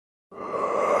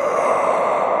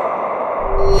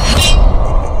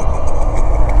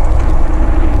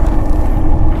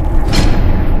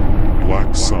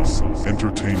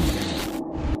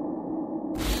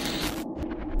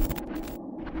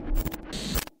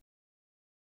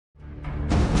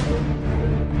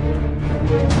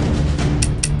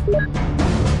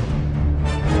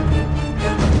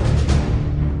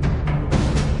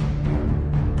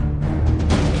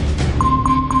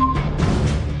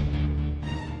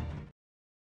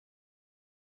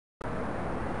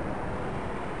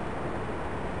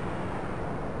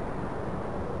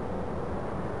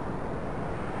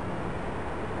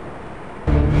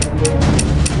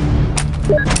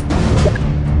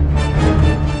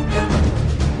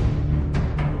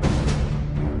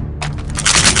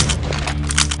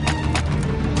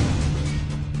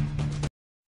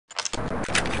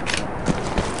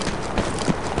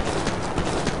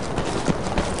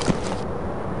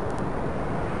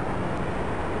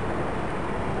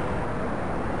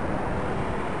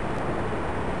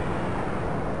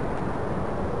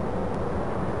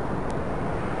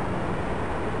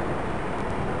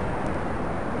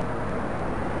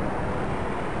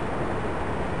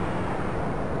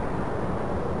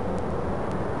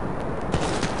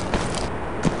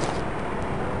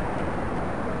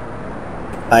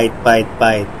Fight, fight,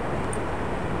 fight.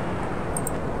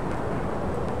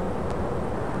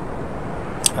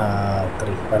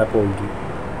 Three. Para pogi.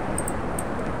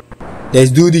 Let's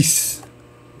do this.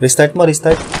 Restart mo,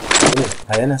 restart.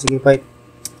 Ayan na, sige, fight.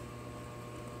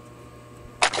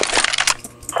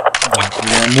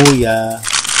 Muya.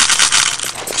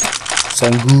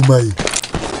 Sanggumay.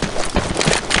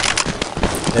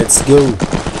 Let's go.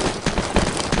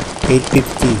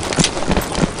 8:50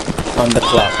 on the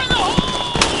clock.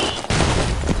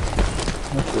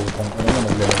 Okay, ano naman,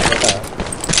 naglalaro ka ta.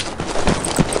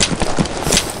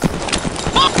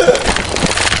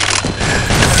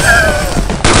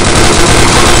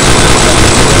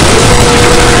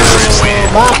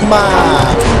 Magma!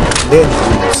 Then,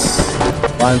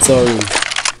 one sorry.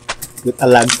 With a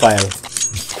lag file.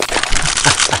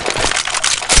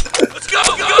 Let's go!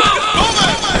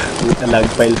 With a lag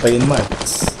file pa yun,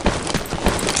 Marks.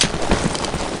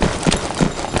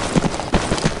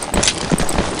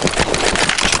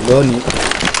 Loni.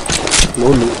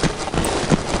 Lolo.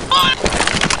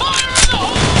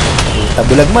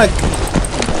 Tabulag, Mark.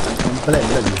 Ano pala,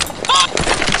 bulag.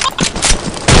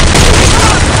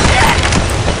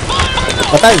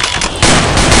 Patay!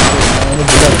 Ano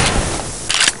bulag?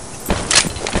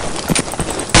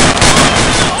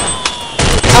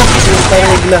 Tayo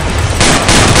nagla.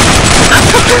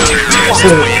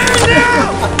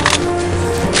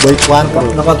 Boy, kwanto.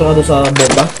 Nakato ka doon sa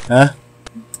bomba? Ha?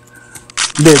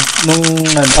 Hindi, nung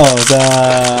sa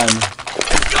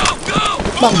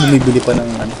bang bumibili pa ng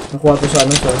Nakuha to sa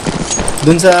sa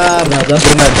doon sa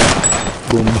Granada?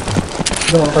 Boom.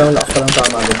 Doon ako parang lakas pa lang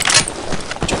tama doon.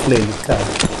 Chocolate ka.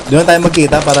 Doon tayo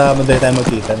magkita para madali tayo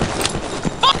magkita.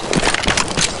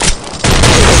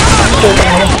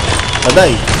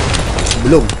 Patay.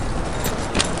 Bulog.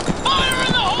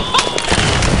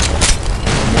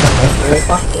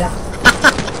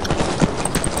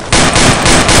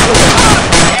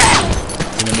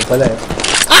 Ano mo pala eh.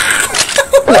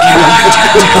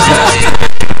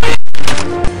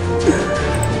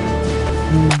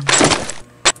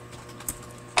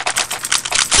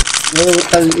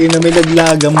 Ina, may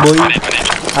laglagang boy.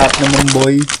 Half naman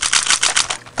boy.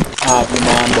 Half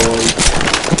naman boy.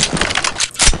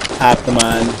 Half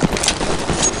naman.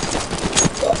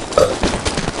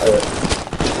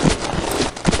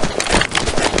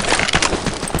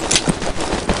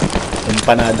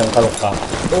 Empanadang kalokak.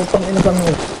 Utang ina ka mo.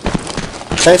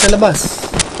 Tayo sa labas.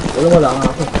 Wala nga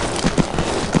ako.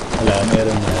 Wala,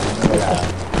 meron na. Wala.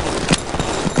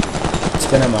 Gusto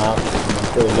ka na mak.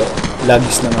 Tulo.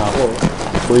 Lagis na nga ako.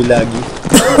 Boy lagi.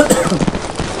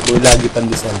 Boy lagi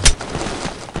pandesal.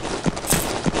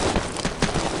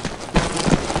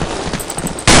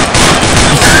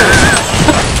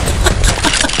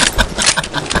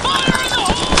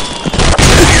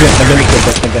 Nagalit ko,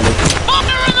 ba't nagalit?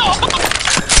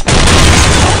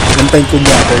 Nantayin ko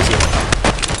niya ito siya.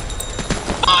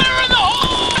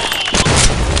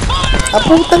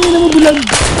 Putang ina mo bulag.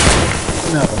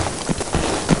 Ano ako?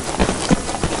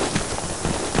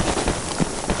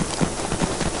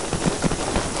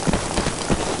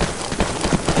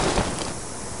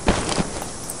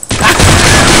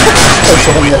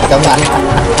 Sukamiyat ka man.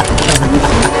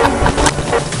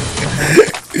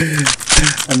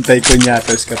 Antay ko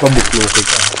nyatos ka, pabukluki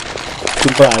ka.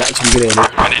 Yung pala, yung grelo.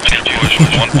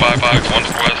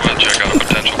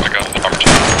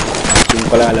 Yung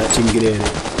pala, yung grelo.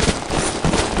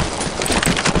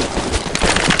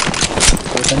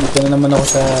 Dito na naman ako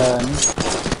sa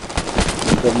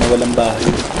lugar na walang bahay.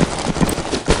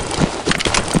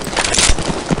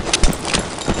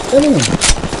 Ano yun?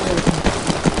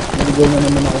 Naligaw na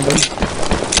naman ako doon.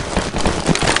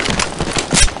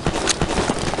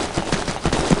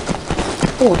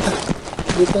 Puta,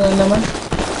 dito na naman.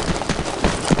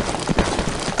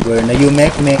 Where na you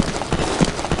mek-mek?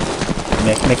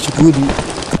 Mek-mek shugudi.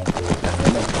 Puta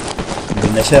naman.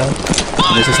 Doon na siya.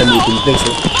 Doon na siya sa meeting place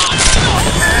eh.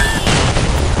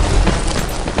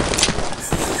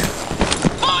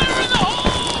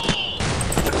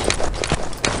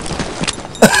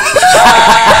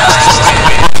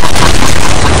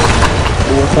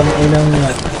 Utang inang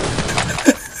nga.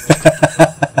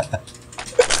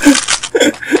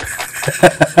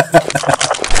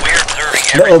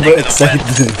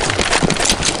 Na-overexcited.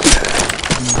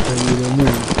 Kanina mo.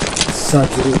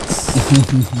 Saturates.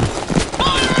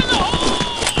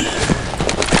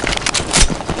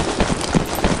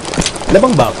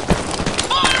 Lamang ba ako?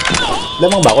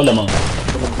 Lamang ba ako? Lamang ba?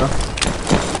 Lamang ba?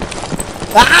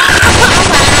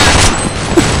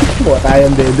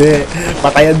 Patayan dede.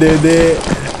 Patayan dede.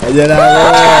 Ayan na ako.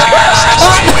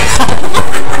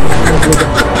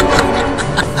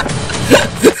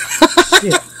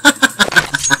 Shit.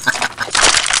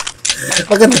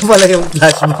 Maganda pala yung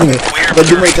flashbang eh. Ba't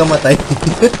di may kamatay?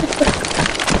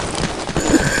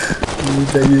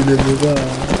 Tayo na mo ba?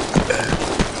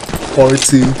 Or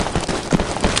 2.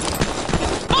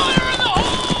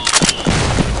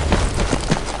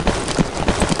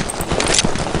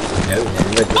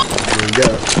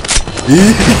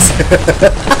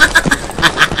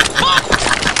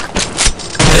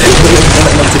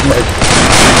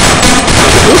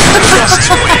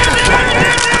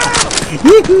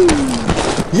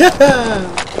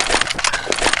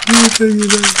 There you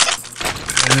go.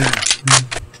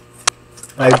 Yeah!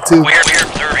 We're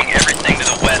observing everything to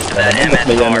the west of that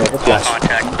MSR.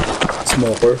 Contact.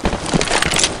 Smoker.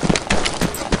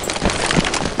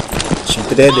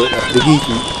 Siyempre,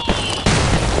 naprigiki.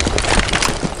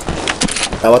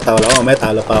 Tawa-tawa lang ako, may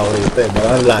talo pa ako rito eh.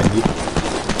 Marang lagi.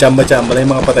 Chamba-chamba lang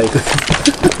yung mga patay ko.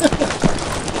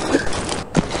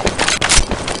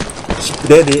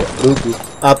 Dede, Ruku.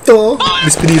 Apto,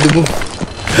 despedido mo.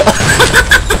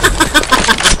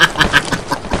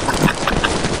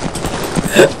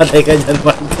 Patay ka dyan,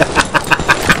 Mark.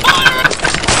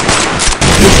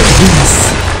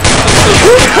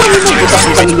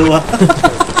 Ang luwa.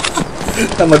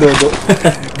 Tama dodo.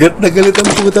 Gat na galit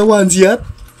ang puta, Wansiat.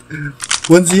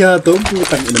 Wansiato,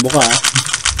 putang ina mo ka.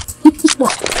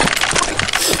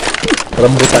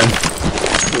 Rambutan.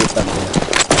 Putang ina.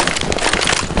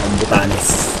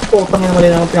 Butanes. Oh, tangina mali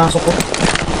na ang pinasok ko.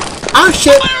 Ah,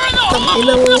 shit!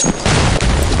 Tangina mo.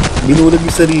 Binulag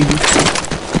yung sarili.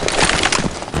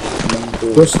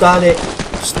 Guskali.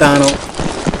 Stano.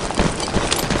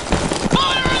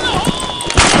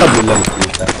 Tabulang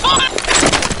kita.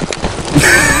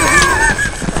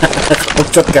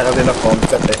 Komshot ka kasi na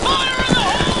komshot eh.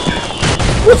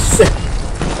 What's it?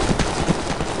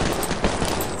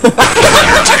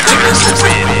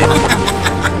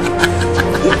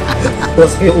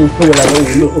 Tapos kayo ulo, wala na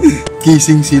ulo.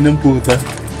 Kissing scene ng puta.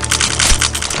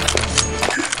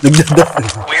 Nagdadaan.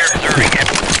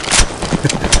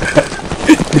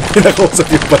 Pinakausap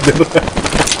yung padero.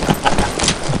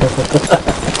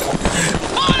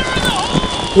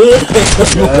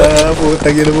 Ah,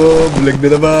 putang ina mo. Bulag na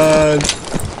naman.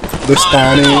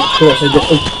 Dostane. Ito, sa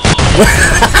dyan.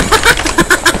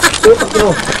 Putak nyo.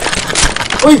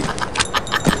 Uy!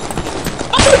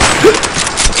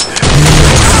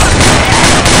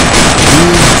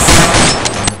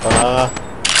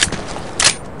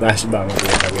 Flashbang.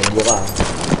 Putang ina mo ka.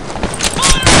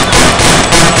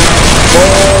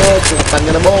 Oh, putang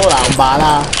ina mo. Wala akong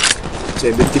bala.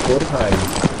 74 high.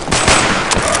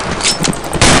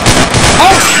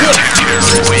 Oh, shit!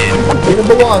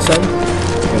 Pinabawasan.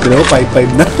 Ito na ko,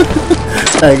 5-5 na.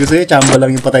 Sabi ko sa'yo, chamba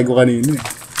lang yung patay ko kanina eh.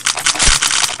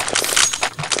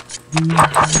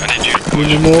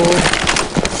 Hindi mo.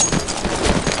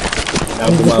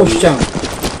 Hindi push siya.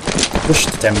 Push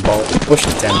the tempo. Push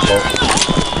the tempo.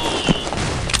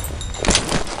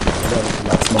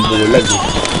 Lakas mambulag eh.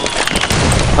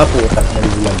 Ah, putak na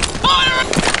bulag.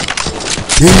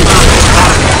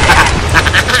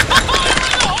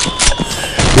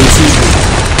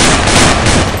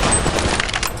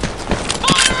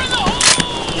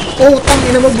 Oh,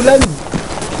 tangina mabulag.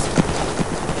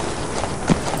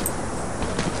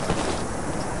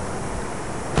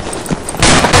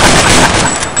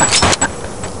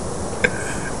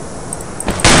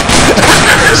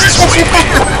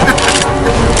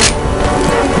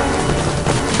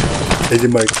 Si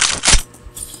Mark.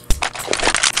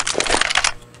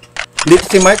 Dito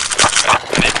si Mark.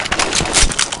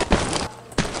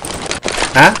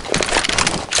 Ha?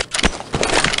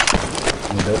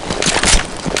 Hindi.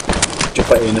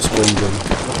 Chupa enos bonggol.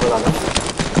 Wala na.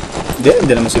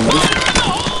 Hindi naman si Mark.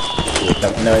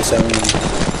 Putang ina isang...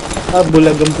 Ah,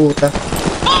 bulag ang puta.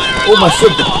 Oh, masud.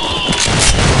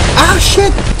 Ah, shit!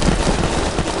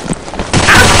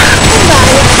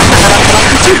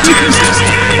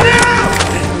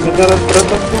 Nakarap-rap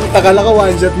ang puta. Kala ka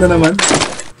one shot na naman.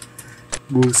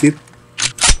 Busit.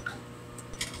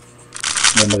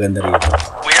 May maganda rito.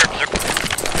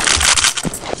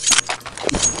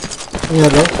 Ano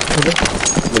daw?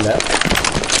 Wala.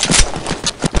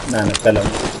 Nanap ka lang.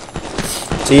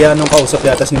 Siya anong kausap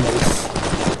yata si Maris.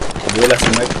 Wala si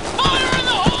Mark.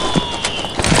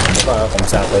 Ano ka?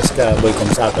 Comsators ka. Boy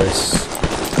Comsators.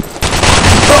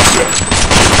 Oh shit!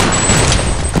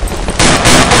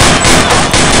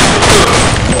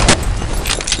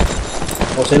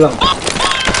 Okay lang.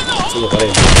 Sige pa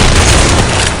rin.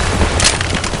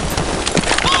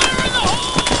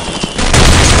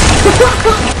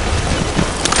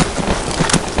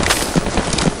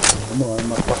 Ano nga,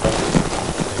 makpaka.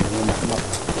 Ayun, makmak.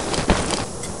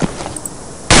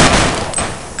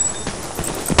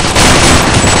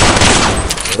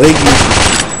 Regli.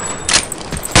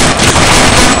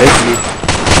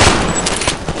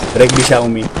 Regli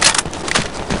Xiaomi.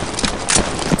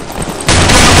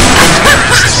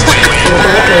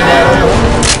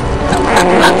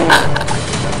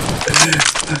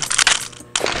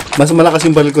 Mas malakas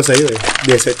yung baril ko sa'yo eh.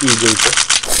 Desert Eagle ko.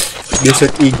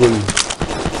 Desert Eagle.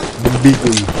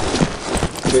 Bumbigoy.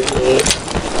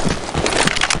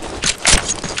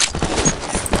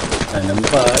 Ano mo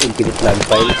pa, infinite lag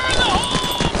file.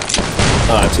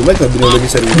 Si Mike, binulag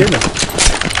yung sarili na.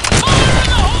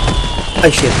 Ay,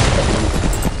 shit.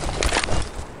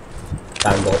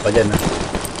 Tago ko pa dyan, ha.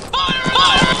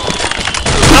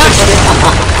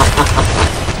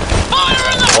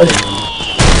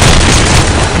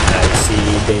 I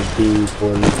see dead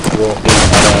people walking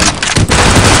around.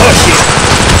 Oh, shit!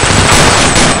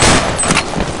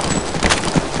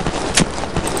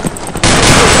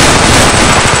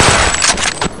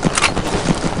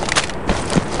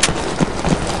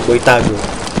 Boy, tago.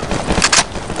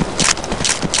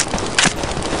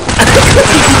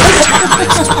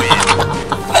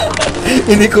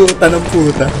 Hindi ko tanong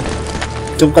puta.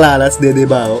 Chungklalas, dede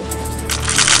bao.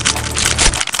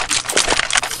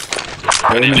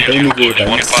 Ayun ang kayo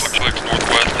nikutan.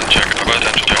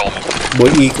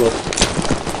 Boy, ikot.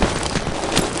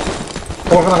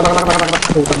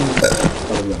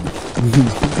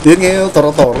 Yun ngayon,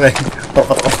 toro-toro eh.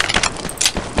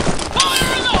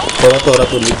 Toro-toro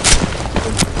tuloy.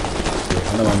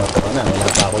 Namamato ka na. Wala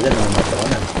pa ako dyan, namamato ka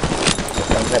na.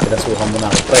 Siyempre, pinasukan mo na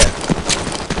ako pre.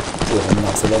 Sukan mo na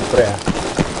ako sa loob pre.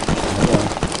 Ano ah,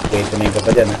 kaya tumayin ka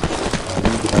pa dyan ha.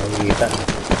 Hindi ka makikita.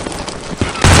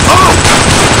 Oh!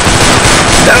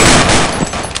 Down!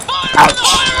 Ouch!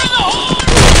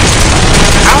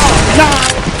 Oh, no!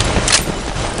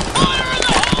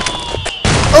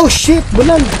 Oh shit!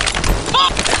 Bulan!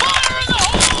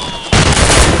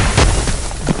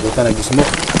 Buta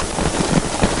nag-smoke.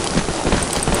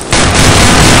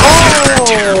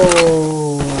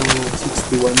 Oh!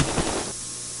 61.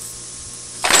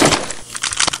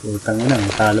 Utang na,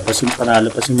 panalo pa si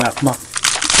MarkXPaul.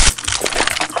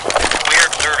 We're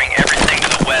observing everything to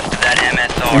the west of that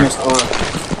MSR.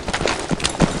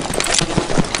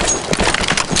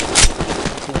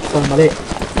 Mali.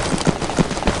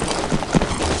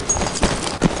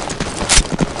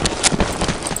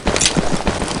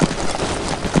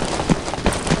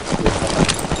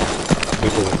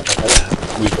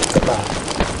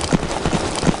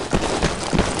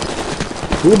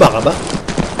 Buba ka ba?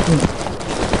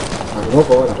 Ako mo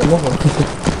ko.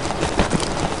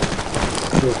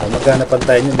 Magkanapan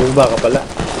tayo niyo, buba ka pala.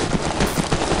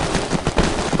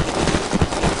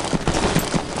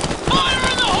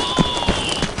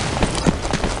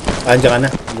 Andiyan ka na,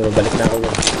 balik na ako.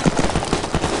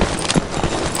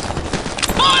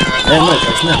 Ayan, Mark,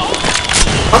 ayos na.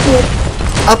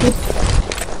 Apo!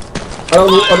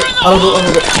 Ano?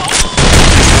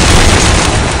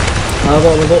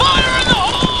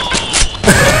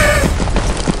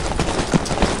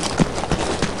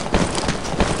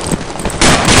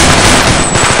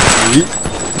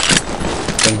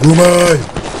 Ang gumay!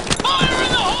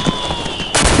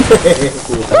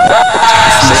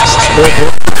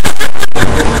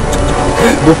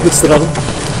 Bonus round.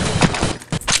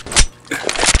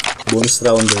 Bonus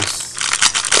rounders.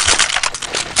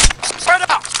 Spread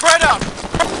out! Spread out!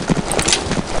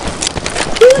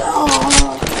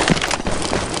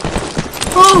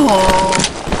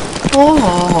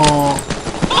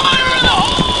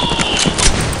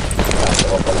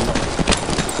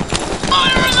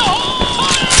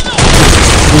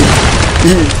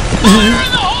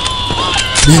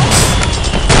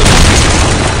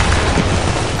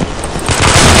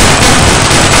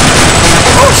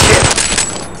 Oh shit!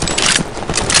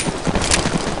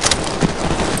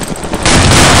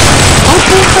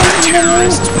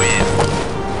 Terrorists win.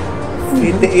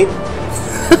 88.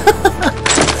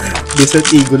 Desert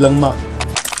Eagle lang, Mac.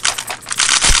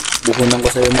 Bukunan ko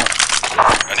sa'yo, Mac.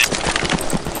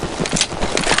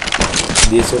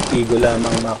 Desert Eagle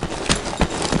lamang, Mac.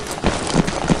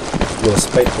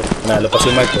 Ghost fight ko. Panalo pa si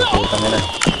Mark ko. Putang na.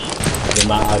 Hindi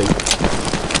maaari.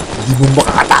 Hindi mo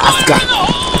makakataas ka.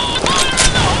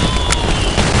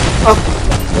 Ah!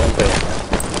 Siyempre.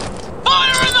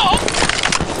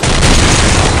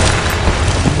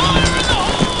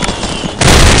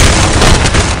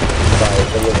 Bahay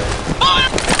ka yun eh. Oh!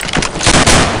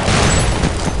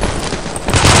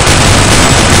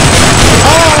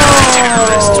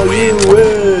 You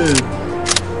win!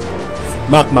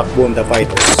 Mac won the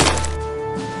fighters.